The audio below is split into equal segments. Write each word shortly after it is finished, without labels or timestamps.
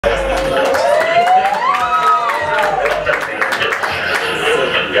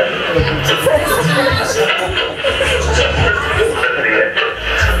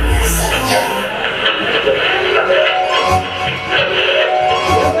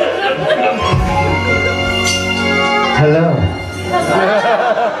Hello.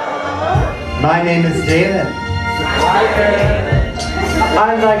 My name is Dalin.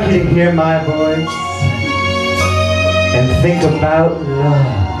 I'd like you to hear my voice and think about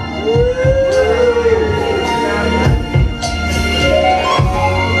love.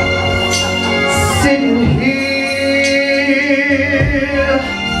 Sitting here,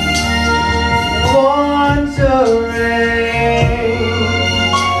 wondering,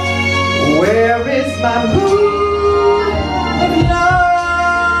 where is my mood of love?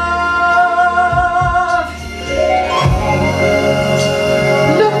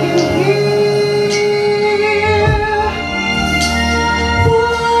 Looking here,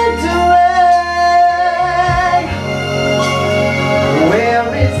 wondering, where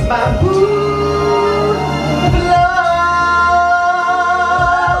is my mood of love?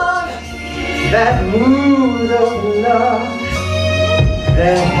 That mood of love,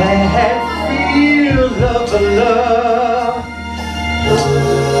 that feel of love.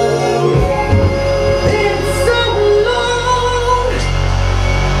 It's so long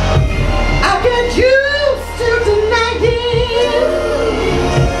I got used to denying.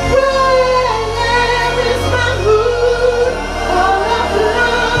 Where is my mood of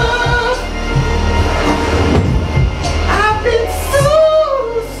love? I've been so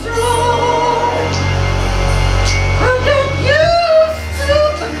strong, I got used to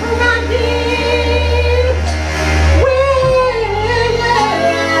crying.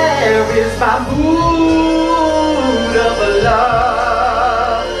 Where is my mood of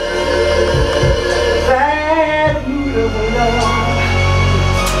love? That mood of love,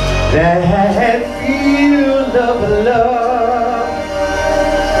 that feel of love.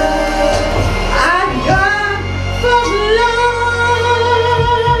 I got from love.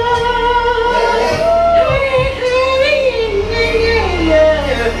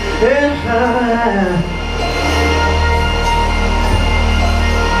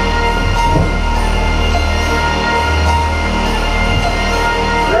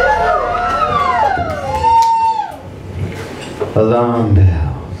 Alarm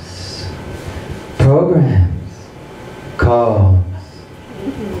bells, programs, calls,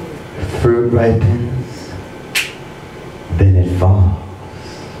 fruit ripens, then it falls.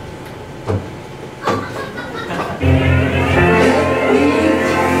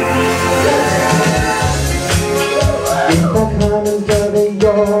 If I come and study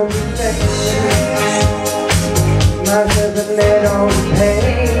your reflections, myself and let on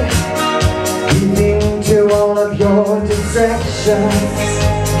pain, giving to all of your distractions,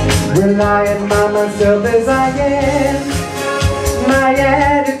 relying on myself as I am, my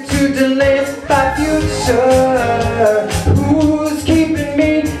attitude delays my future. Who's keeping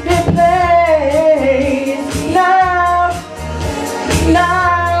me in place now?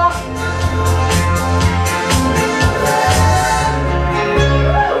 Now,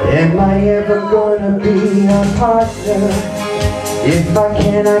 am I ever gonna be a partner if I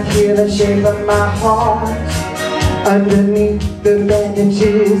cannot hear the shape of my heart underneath the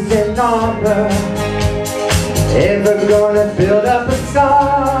bandages and armor? Ever gonna build up a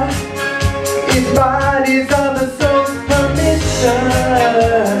scar if bodies are the soul's permission?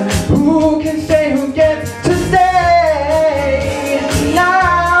 Who can say who gets to stay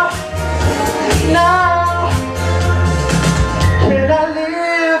now? Now, can I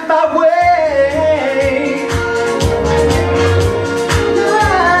live my way?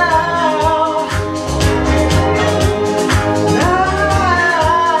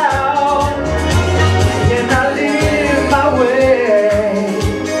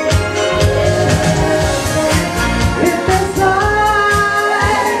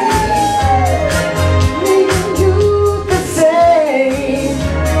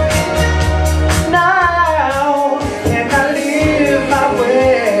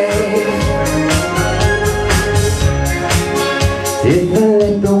 If I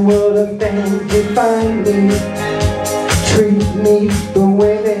let the world of fame define me, treat me the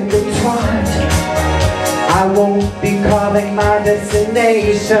way they've been taught, I won't be calling my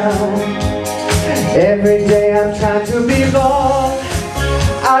destination. Every day I'm trying to belong.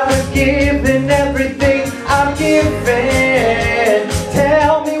 I was given everything I'm given.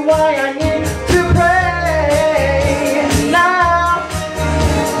 Tell me why I need to pray now,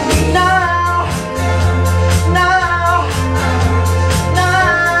 now, now, now.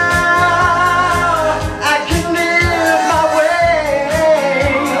 I can live my way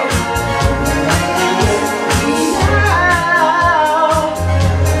now.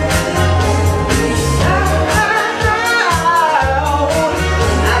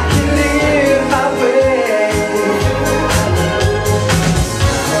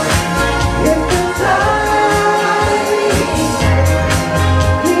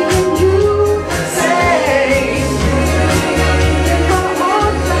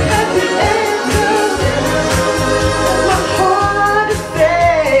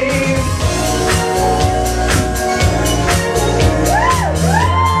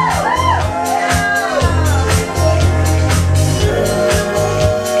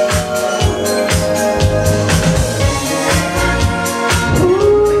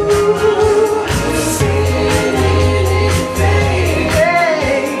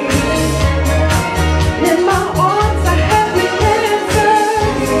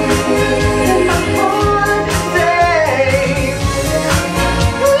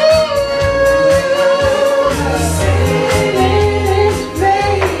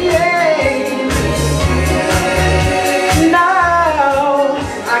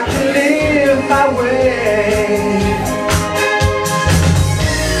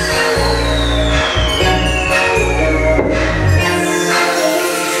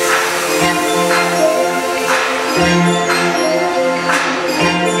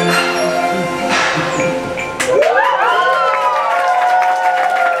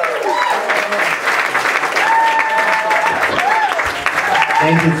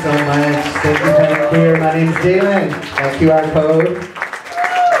 much. Thank you, Penn Queer. My name's Dalin. That QR code.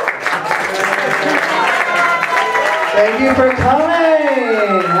 Thank you for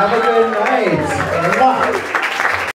coming. Have a good night.